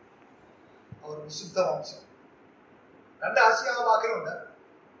 അവർ വിശുദ്ധ വംശം. 2 ആശയ വാക്കിലുണ്ട്.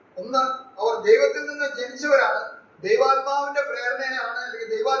 ഒന്ന്, അവർ ദൈവത്തിൽ നിന്ന് ജനിച്ചവരാണ്, ദൈവാത്മാവിന്റെ പ്രേരണയാണ് അല്ലെങ്കിൽ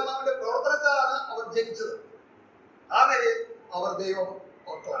ദൈവാത്മാവിന്റെ പ്രവർത്തനത്താലാണ് അവർ ജനിച്ചത്. ആ നിലയിൽ അവർ ദൈവം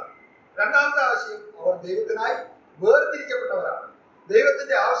മക്കളാണ്. രണ്ടാമത്തെ ആശയം, അവർ ദൈവത്തിനായി വേർതിരിക്കപ്പെട്ടവരാണ്.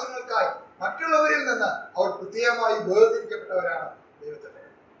 ദൈവത്തിന്റെ ആവശ്യങ്ങൾക്കായി മറ്റുള്ളവരിൽ നിന്ന് അവർ പ്രത്യേകമായി വേർതിരിക്കപ്പെട്ടവരാണ് ദൈവത്തിന്റെ.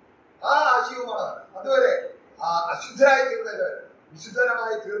 ആ ആശയവുമാണ് അതുവരെ അശുദ്ധരായി തീർന്നവർ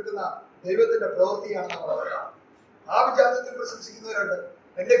വിശുദ്ധരമായി തീർക്കുന്ന ദൈവത്തിന്റെ പ്രവൃത്തിയാണ് നമ്മൾ പറയുക. ആ വിചാരത്തിൽ പ്രശംസിക്കുന്നവരുണ്ട്.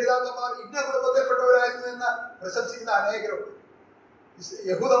 എന്റെ പിതാക്കന്മാർ ഇന്ന കുടുംബത്തിൽപ്പെട്ടവരായിരുന്നു എന്ന് പ്രശംസിക്കുന്ന അനേകരുണ്ട്.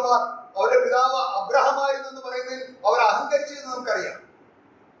 യഹൂദന്മാർ അവരുടെ പിതാവ് അബ്രഹാമായിരുന്നു എന്ന് പറയുന്നതിൽ അവർ അഹങ്കരിച്ചു എന്ന് നമുക്കറിയാം.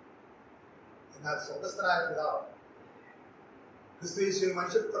 എന്നാൽ സ്വർഗസ്ഥനായ പിതാവ് ക്രിസ്തുയേശുവിൽ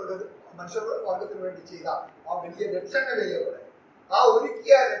മനുഷ്യവർഗത്തിന് വേണ്ടി ചെയ്ത ആ വലിയ രക്ഷണ വേലയോടെ, ആ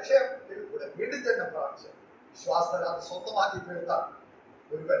ഒരുക്കിയ രക്ഷയിലൂടെ വീണ്ടും തന്നെ പ്രാപിച്ച് വിശ്വാസത്താൽ സ്വന്തമാക്കി തീർത്ത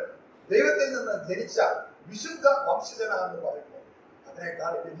ഒരുവൻ ദൈവത്തിൽ നിന്ന് ജനിച്ച വിശുദ്ധ വംശജനാണെന്ന് പറയുമ്പോൾ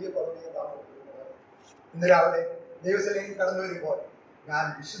അതിനേക്കാൾ വലിയ പദവി എന്താണ്? ഇന്ന് രാവിലെ ദൈവസേനയിൽ കടന്നു വരുമ്പോൾ ഞാൻ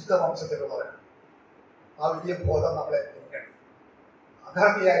വിശുദ്ധ വംശത്തിലുള്ളവരാണ്. ആ വലിയ ബോധം നമ്മളെ നിൽക്കണം.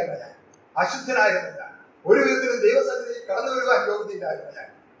 അധർമ്മിയായിരുന്ന ഞാൻ, അശുദ്ധനായിരുന്ന ഞാൻ, ഒരു വിധത്തിലും ദൈവസന്നിധിയിൽ കടന്നു വരുവാൻ യോഗ്യതയില്ലായിരുന്ന ഞാൻ,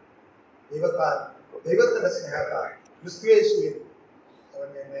 ദൈവത്തിന്റെ സ്നേഹത്താൽ ക്രിസ്തുയേശുവിൽ അവൻ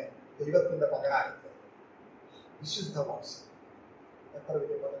എന്നെ ദൈവത്തിന്റെ മകനാക്കി. വിശുദ്ധ വംശം എത്ര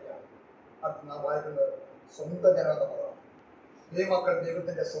വലിയ പദവിയാണ്. അടുത്ത് നാം വായിക്കുന്നത് സ്വന്തം ജനം എന്ന പദമാണ്. ദൈവമക്കൾ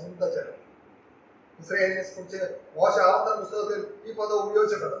ദൈവത്തിന്റെ സ്വന്തം ജനം. ഇസ്രായേലിനെ കുറിച്ച് മോശ ആവർത്തന പുസ്തകത്തിൽ ഈ പദം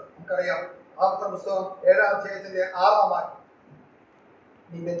ഉപയോഗിച്ചിട്ടുണ്ട്. നമുക്കറിയാം, ആവർത്തന പുസ്തകം 7-ാം അധ്യായത്തിന്റെ 6-ാം വാക്യം,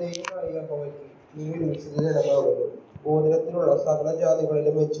 നിന്റെ ദൈവമായ യഹോവയ്ക്ക് നീ ഒരു വിശുദ്ധ ജനമാകുന്നു. ഭൂതലത്തിലുള്ള സകല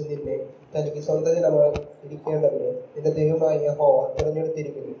ജാതികളിലും വെച്ച് നിന്നെ തനിക്ക് സ്വന്തം ജനമായി ഇരിക്കേണ്ടതിന് നിന്റെ ദൈവമായ യഹോവ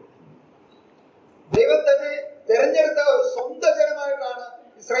തിരഞ്ഞെടുത്തിരിക്കുന്നു. ദൈവം തന്നെ തെരഞ്ഞെടുത്ത ഒരു സ്വന്തം ജനമായിട്ടാണ്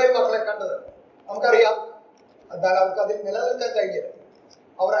ഇസ്രായേൽ മക്കളെ കണ്ടത്. നമുക്കറിയാം, എന്നാൽ അവർക്ക് അതിൽ നിലനിൽക്കാൻ കഴിഞ്ഞില്ല.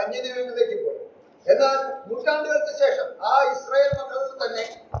 അവർ അന്യദൈവങ്ങളിലേക്ക് പോയി. എന്നാൽ നൂറ്റാണ്ടുകൾക്ക് ശേഷം ആ ഇസ്രായേൽ മക്കൾക്ക് തന്നെ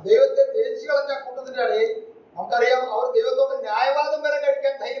ദൈവത്തെ തേച്ചു കളഞ്ഞ കൂട്ടത്തിന്റെ ഇടയിൽ നമുക്കറിയാം, അവർ ദൈവത്തോട് ന്യായവാദം വരെ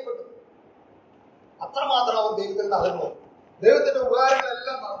കഴിക്കാൻ ധൈര്യപ്പെട്ടു. അത്രമാത്രം അവർ ദൈവത്തിൽ നടന്നു. ദൈവത്തിന്റെ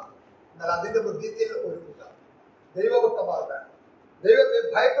ഉപകാരങ്ങളെല്ലാം മറന്നു. എന്നാൽ അതിന്റെ ബുദ്ധിത്തിൽ ഒരു കൂട്ടം ദൈവഭക്തന്മാരുടെ ദൈവത്തെ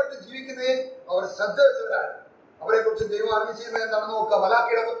ഭയപ്പെട്ട് ജീവിക്കുന്നതിൽ അവർ ശ്രദ്ധ വെച്ചവരാണ്. അവരെ കുറിച്ച് ദൈവം അറിഞ്ഞു ചെയ്യുന്നത് എന്താണെന്ന് നോക്കുക.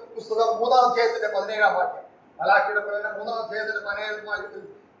 മലാക്കിയുടെ പുസ്തകം 3-ാം അധ്യായത്തിന്റെ 17-ാം വാക്യം. മലാക്കിയുടെ പ്രവചനം 3-ാം അധ്യായത്തിന്റെ 17-ാം വാക്യത്തിൽ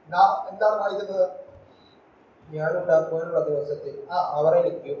നാം എന്താണ് വായിക്കുന്നത്? ഞാൻ ഉണ്ടാക്കുവാനുള്ള ദിവസത്തിൽ അവർ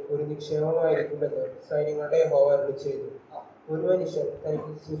എനിക്ക് ഒരു നിക്ഷേപമായിരിക്കുമെന്ന് സൈന്യങ്ങളുടെ യഹോവ അരുളി ചെയ്തു. ഒരു മനുഷ്യൻ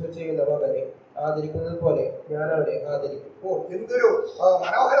തനിക്ക് ശുശ്രൂഷ ചെയ്യുന്ന മകനെ ആദരിക്കുന്നത് പോലെ ഞാൻ അവരെ ആദരിക്കും. എന്തൊരു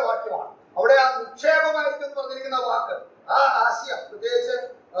മനോഹര വാക്യമാണ്. അവിടെ ആ നിക്ഷേപമായിരിക്കും എന്ന് പറഞ്ഞിരിക്കുന്ന വാക്ക്, ആ ആശയം പ്രത്യേകിച്ച്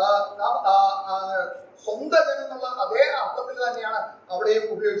സ്വന്തം ജനം അതേ അർത്ഥത്തിൽ തന്നെയാണ് അവിടെയും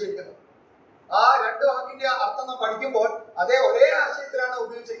ഉപയോഗിച്ചിരിക്കുന്നത്. ആ രണ്ട് വാക്കിന്റെ അർത്ഥം നാം പഠിക്കുമ്പോൾ അതേ ഒരേ ആശയത്തിലാണ്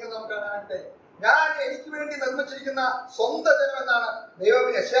ഉപയോഗിച്ചിരിക്കുന്നത്. നമുക്ക് കാണാനായിട്ട് ഞാൻ എനിക്ക് വേണ്ടി നിർമ്മിച്ചിരിക്കുന്ന സ്വന്തം ജനം എന്നാണ് ദൈവം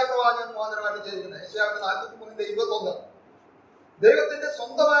യെശയ്യാപ്രവാചകൻ മുഖാന്തരമായിട്ട് ചെയ്തിരിക്കുന്നത്. യെശയ്യാവിന്റെ 43:21. ദൈവത്തിന്റെ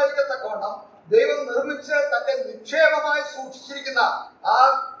സ്വന്തമായിരിക്കത്തക്കവണ്ണം ദൈവം നിർമ്മിച്ച് തന്റെ നിക്ഷേപമായി സൂക്ഷിച്ചിരിക്കുന്ന ആ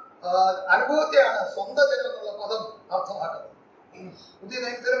അനുഭവത്തെയാണ് സ്വന്തം ജനം എന്നുള്ള പദം അർത്ഥമാക്കുന്നത്. പുതിയ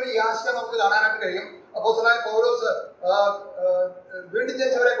നിയമത്തിലും ഈ ആശയം നമുക്ക് കാണാനായിട്ട് കഴിയും. അപ്പോസ്തലനായ പൗലോസ് വീണ്ടും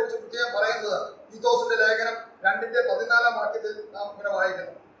ജനിച്ചവരെ കുറിച്ച് പ്രത്യേകം പറയുന്നത് തീത്തോസിന്റെ ലേഖനം 2:14 വാക്യത്തിൽ നാം ഇങ്ങനെ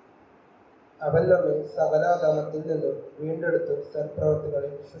വായിക്കുന്നു. അവൻ നമ്മെ സകല അധർമ്മത്തിൽ നിന്നും വീണ്ടെടുത്ത്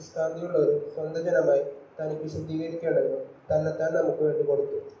സൽപ്രവർത്തികളിൽ ശുഷ്കാന്തിയുള്ളവരും സ്വന്തം ജനമായി തനിക്ക് ശുദ്ധീകരിക്കേണ്ടതിന് തന്നെത്താൻ നമുക്ക് വേണ്ടി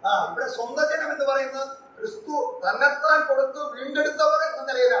കൊടുത്തു. ഇവിടെ സ്വന്തം ജനം എന്ന് പറയുന്നത് ക്രിസ്തു തന്നെത്താൻ കൊടുത്തു വീണ്ടെടുത്തവർ എന്ന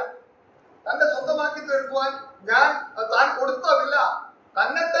നിലയിലാണ്. തന്നെ സ്വന്തമാക്കി തീർക്കുവാൻ താൻ കൊടുത്തവില്ല,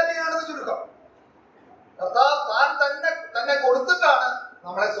 തന്നെ തന്നെയാണെന്ന് ചുരുക്കം. കർത്താവ് താൻ തന്നെ കൊടുത്തിട്ടാണ്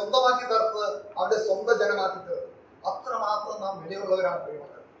നമ്മളെ സ്വന്തമാക്കി തീർത്തത്, അവന്റെ സ്വന്തം ജനമാക്കി തീർത്തത്. അത്രമാത്രം നാം വിലയുള്ളവരാണ്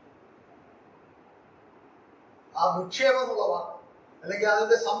പ്രിയപ്പെട്ടത്. ആ നിക്ഷേപം എന്നുള്ള വാക്ക്, അല്ലെങ്കിൽ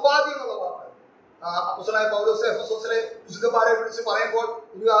അതിന്റെ സമ്പാദ്യം എന്നുള്ള വാക്ക് അപ്പോസ്തലനായ പൗലോസ് എഫെസോസിലെ വിശുദ്ധന്മാരെ വിളിച്ച് പറയുമ്പോൾ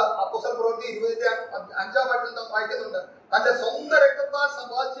അപ്പോസ്തല പ്രവൃത്തി 20:5 വാക്യത്തിൽ നാം വായിക്കുന്നുണ്ട്. തന്റെ സ്വന്തം രക്തത്താൽ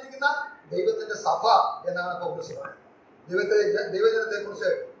സമ്പാദിച്ചിരിക്കുന്ന ദൈവത്തിന്റെ സഭ എന്നാണ് പൗലോസ് പറയുന്നത്. ദൈവജനത്തെ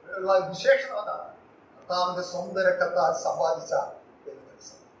കുറിച്ച് ഉള്ള വിശേഷണം അതാണ്. കർത്താവിന്റെ സ്വന്തം രക്തത്താൽ സമ്പാദിച്ച ദൈവത്തിന്റെ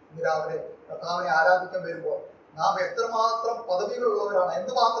സഭ. ഇന്ന് രാവിലെ കർത്താവിനെ ആരാധിക്കാൻ വരുമ്പോൾ നാം എത്രമാത്രം പദവികളുള്ളവരാണ്,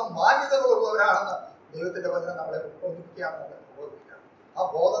 എന്തുമാത്രം മാന്യതകളുള്ളവരാണെന്ന് ദൈവത്തിന്റെ വചനം നമ്മളെ ബോധിപ്പിക്കുകയാണ്. ആ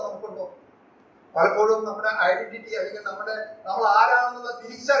ബോധം നമുക്കുണ്ടോ? പലപ്പോഴും നമ്മുടെ ഐഡന്റിറ്റി അല്ലെങ്കിൽ നമ്മൾ ആരാണെന്നുള്ള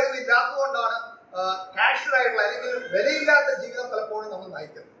തിരിച്ചറിവില്ലാത്തതുകൊണ്ടാണ് കാഷ്വൽ ആയിട്ടുള്ള അല്ലെങ്കിൽ വിലയില്ലാത്ത ജീവിതം പലപ്പോഴും നമ്മൾ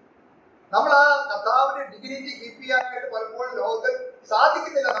നയിക്കുന്നത്. നമ്മൾ ആ കർത്താവിന്റെ ഡിഗ്നിറ്റി കീപ്പ് ചെയ്യാനായിട്ട് പലപ്പോഴും ലോകത്തിൽ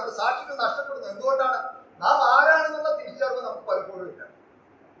സാധിക്കുന്നില്ല. നമ്മുടെ സാക്ഷികൾ നഷ്ടപ്പെടുന്നു. എന്തുകൊണ്ടാണ്? നാം ആരാണെന്നുള്ള തിരിച്ചറിവ് നമുക്ക് പലപ്പോഴും ഇല്ല.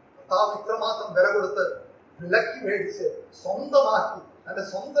 കർത്താവ് ഇത്രമാത്രം വില കൊടുത്ത് വിലക്കി മേടിച്ച് സ്വന്തമാക്കി തന്റെ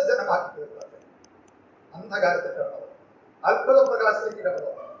സ്വന്തം ജനമാക്കി തീർത്തത് അന്ധകാരത്തിൽ കിടന്നവർ അത്ഭുത പ്രകാശത്തിലേക്ക്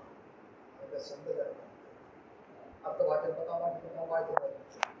കിടന്നവർ സ്വന്തം ജനമാണ്. അടുത്ത വാക്യം 10-ാം വാക്യത്തിൽ നാം വായിക്കുന്നത്,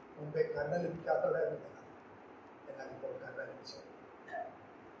 മുമ്പേ കരുണ ലഭിക്കാത്തവരായിരുന്നു എന്നാൽ ഇപ്പോൾ കരുണ ലഭിച്ചു.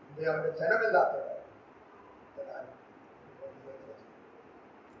 മുമ്പേ അവരുടെ ജനമില്ലാത്തവർ എന്നാൽ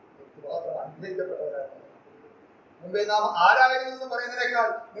അനുഗ്രഹിക്കപ്പെട്ടവരായിരുന്നു. മുമ്പേ നാം ആരായിരുന്നു എന്ന് പറയുന്നതിനേക്കാൾ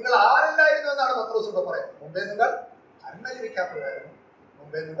നിങ്ങൾ ആരല്ലായിരുന്നു എന്നാണ് പത്രോസ് പറയുന്നത്. മുമ്പേ നിങ്ങൾ കരുണ ലഭിക്കാത്തവരായിരുന്നു,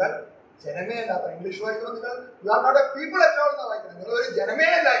 മുമ്പേ നിങ്ങൾ ജനമേ അല്ലാത്ത. ഇംഗ്ലീഷ് വായിക്കുമ്പോൾ നിങ്ങൾ you are not A people at all എന്നാണ് വായിക്കുന്നത്. നിങ്ങൾ ഒരു ജനമേ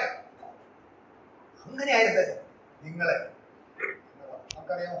അല്ലായിരുന്നു. അങ്ങനെയായിരുന്നല്ലോ നിങ്ങളെ.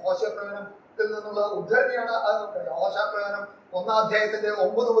 നമുക്കറിയാം ഹോശയ പ്രവചനത്തിൽ നിന്നുള്ള ഉദ്ധരണിയാണ് അത്. നമുക്കറിയാം ഹോശയ പ്രവചനം 1-ാം അധ്യായത്തിന്റെ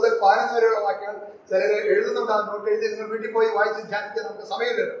 9 മുതൽ 11 വരെയുള്ള വാക്യങ്ങൾ ചിലർ എഴുതുന്നുണ്ട്. ആ നോട്ട് എഴുതി നിങ്ങൾ വീട്ടിൽ പോയി വായിച്ച് ധ്യാനിക്കാൻ നമുക്ക്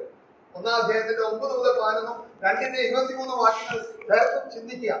സമയമില്ലല്ലോ. 1-ാം അധ്യായത്തിന്റെ 9 മുതൽ 11 2-23 വാക്യങ്ങൾ ചേർത്തും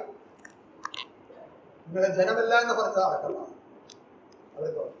ചിന്തിക്കുക. നിങ്ങളെ ജനമല്ല എന്ന് പറഞ്ഞതാണ്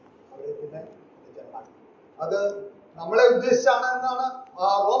അവരെ പിന്നെ ജനമാക്കി. അത് നമ്മളെ ഉദ്ദേശിച്ചാണ് എന്നാണ്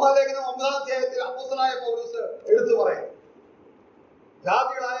റോമാലേഖനം 9-ാം അധ്യായത്തിൽ അപ്പോസ്തലനായ പൗലോസ് എടുത്തു പറയുന്നത്.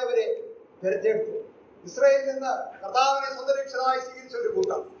 ജാതികളായവരെ തിരഞ്ഞെടുത്തു. ഇസ്രായേലിൽ നിന്ന് കർത്താവിനെ സ്വന്തം രക്ഷകനായി സ്വീകരിച്ച ഒരു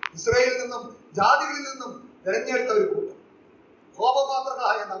കൂട്ടം, ഇസ്രായേലിൽ നിന്നും ജാതികളിൽ നിന്നും തിരഞ്ഞെടുത്ത ഒരു കൂട്ടം,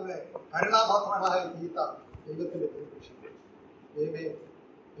 കോപപാത്രങ്ങളായ നമ്മളെ കരുണാപാത്രങ്ങളായി തീർത്ത ദൈവത്തിന്റെ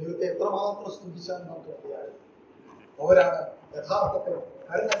ദൈവത്തെ എത്രമാത്രം സ്തുതിച്ചാൽ നമുക്ക് അറിയാം. അവരാണ് യഥാർത്ഥത്തിൽ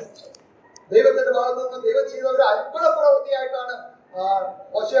കരുണ ലഭിച്ചത്. ദൈവത്തിന്റെ ഭാഗത്ത് നിന്ന് ദൈവം ചെയ്ത ഒരു അത്ഭുത പ്രവൃത്തിയായിട്ടാണ്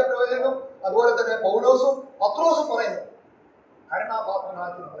ഹോശയ പ്രവചനം അതുപോലെ തന്നെ പൗലോസും പത്രോസും പറയുന്നത്.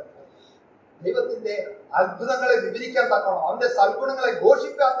 കരുണാപാത്രങ്ങളാക്കി നമ്മളെ ദൈവത്തിന്റെ അത്ഭുതങ്ങളെ വിവരിക്കാൻ തക്കവണ്ണം, അവന്റെ സൽഗുണങ്ങളെ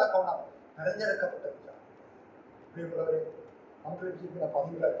ഘോഷിക്കാൻ തക്കവണ്ണം തെരഞ്ഞെടുക്കപ്പെട്ടിരിക്കുകയാണ്. പ്രിയമുള്ളവരെ, നമുക്ക് ലഭിച്ചിരിക്കുന്ന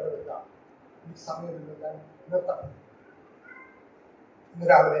പദവികൾ എത്ര വലുതാണ്. ഈ സമയത്ത് ഞാൻ നിർത്തണം. ഇന്ന്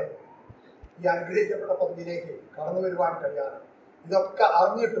രാവിലെ ഈ അനുഗ്രഹിക്കപ്പെട്ട പദവിയിലേക്ക് കടന്നു വരുവാൻ കഴിയാതെ ഇതൊക്കെ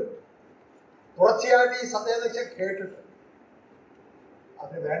അറിഞ്ഞിട്ടും തുടർച്ചയായിട്ട് ഈ സന്ദേശം കേട്ടിട്ട്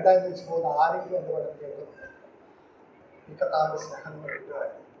അതിന് വേണ്ട എന്ന് വെച്ച് പോകുന്ന ആരെങ്കിലും എന്ന് പറയാൻ കേൾക്കുന്നുണ്ട്. ഈ കർത്താവിന്റെ സ്നേഹം നിങ്ങൾ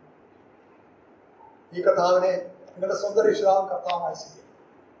കിട്ടുകയായിരുന്നു. ഈ കർത്താവിനെ നിങ്ങളുടെ സ്വന്തം രക്ഷിതാവും കർത്താവുമായി സ്വീകരിക്കും.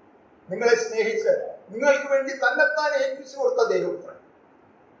 നിങ്ങളെ സ്നേഹിച്ച് നിങ്ങൾക്ക് വേണ്ടി തന്നെത്താൻ ഏൽപ്പിച്ചു കൊടുത്ത ദൈവപുത്രൻ.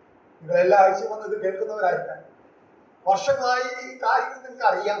 നിങ്ങൾ എല്ലാ ആഴ്ചയും വന്നത് കേൾക്കുന്നവരായിരിക്കാം. വർഷങ്ങളായി ഈ കാര്യങ്ങൾ നിങ്ങൾക്ക്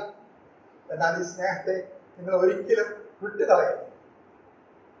അറിയാം. എന്നാൽ ഈ സ്നേഹത്തെ നിങ്ങൾ ഒരിക്കലും വിട്ടുകളയരുത്.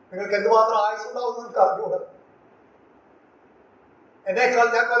 നിങ്ങൾക്ക് എന്തുമാത്രം ആയുസ്സുണ്ടാവും നിങ്ങൾക്ക് അറിഞ്ഞുകൂടാ. എന്നേക്കാൾ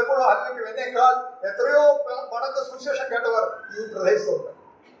ഞാൻ പലപ്പോഴും ആലോചിക്കും, എന്നേക്കാൾ എത്രയോ മടങ്ങ് സുവിശേഷം കേട്ടവർ ഈ പ്രദേശത്തുണ്ട്.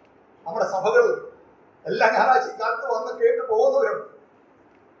 നമ്മുടെ സഭകൾ എല്ലാ ഞായറാഴ്ച കാലത്ത് വന്ന് കേട്ട് പോകുന്നവരുണ്ട്.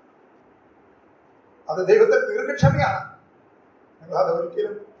 അത് ദൈവത്തിന്റെ ദീർഘക്ഷമയാണ്. നിങ്ങൾ അത്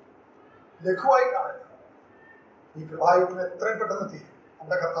ഒരിക്കലും ലഘുവായി കാണരുത്. ഈ കൃപായുധം എത്രയും പെട്ടെന്ന് തീരും.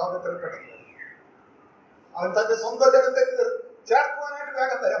 നമ്മുടെ കർത്താവ് എത്രയും പെട്ടെന്ന് തീരും. അവൻ തന്റെ സ്വന്തം ജനത്തെ ചേർക്കുവാനായിട്ട്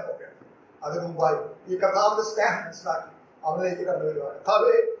വേഗം വരാൻ പോകുകയാണ്. അതിനു മുമ്പായി ഈ കർത്താവിന്റെ സ്നേഹം മനസ്സിലാക്കി അവനിലേക്ക് കണ്ടുവരുവാണ്.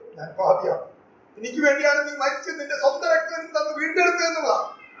 കർത്താവേ, ഞാൻ പാപിയാണ്, എനിക്ക് വേണ്ടിയാണ് നീ മരിച്ച് നിന്റെ സ്വന്തം രക്തം തന്ന് വീണ്ടെടുത്തതെന്നുള്ള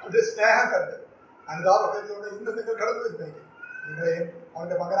അവന്റെ സ്നേഹം കണ്ട് അനുതാപത്തോടെ ഇന്ന് നിങ്ങൾ കടന്നു വരുന്നെങ്കിൽ നിങ്ങളെയും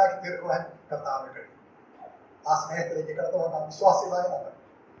അവന്റെ മകനാക്കി തീർക്കുവാൻ കർത്താവിന് കഴിയും. ആ സ്നേഹത്തിലേക്ക് കടന്നു വന്ന വിശ്വാസികളായ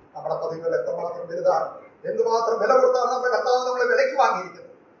നമ്മുടെ പദവികൾ എത്രമാത്രം വലുതാണ്, എന്തുമാത്രം വില കൊടുത്താണ് നമ്മുടെ കർത്താവ് നമ്മളെ വിലയ്ക്ക്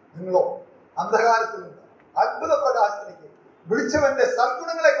വാങ്ങിയിരിക്കുന്നത്. നിങ്ങളോ അന്ധകാരത്തിൽ നിന്ന് അത്ഭുത പ്രകാശത്തിലേക്ക് വിളിച്ചവന്റെ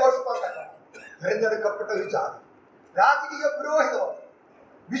സൽഗുണങ്ങളെ ഘോഷിപ്പാൻ തിരഞ്ഞെടുക്കപ്പെട്ട ഒരു ജാതി, രാജകീയ പുരോഹിതമാണ്,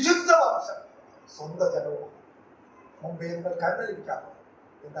 വിശുദ്ധ വംശം, സ്വന്തം ജനവുമാണ്. മുമ്പേ നിങ്ങൾ കരുണ ലഭിക്കാത്തവർ,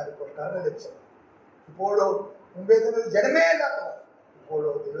 എന്നാൽ ഇപ്പോൾ കരുണ ലഭിച്ചവർ. ഇപ്പോഴോ മുമ്പേ നിങ്ങൾ ജനമേ അല്ലാത്തവർ,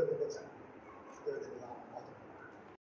 ഇപ്പോഴോ ദൈവത്തിന്റെ ജനം.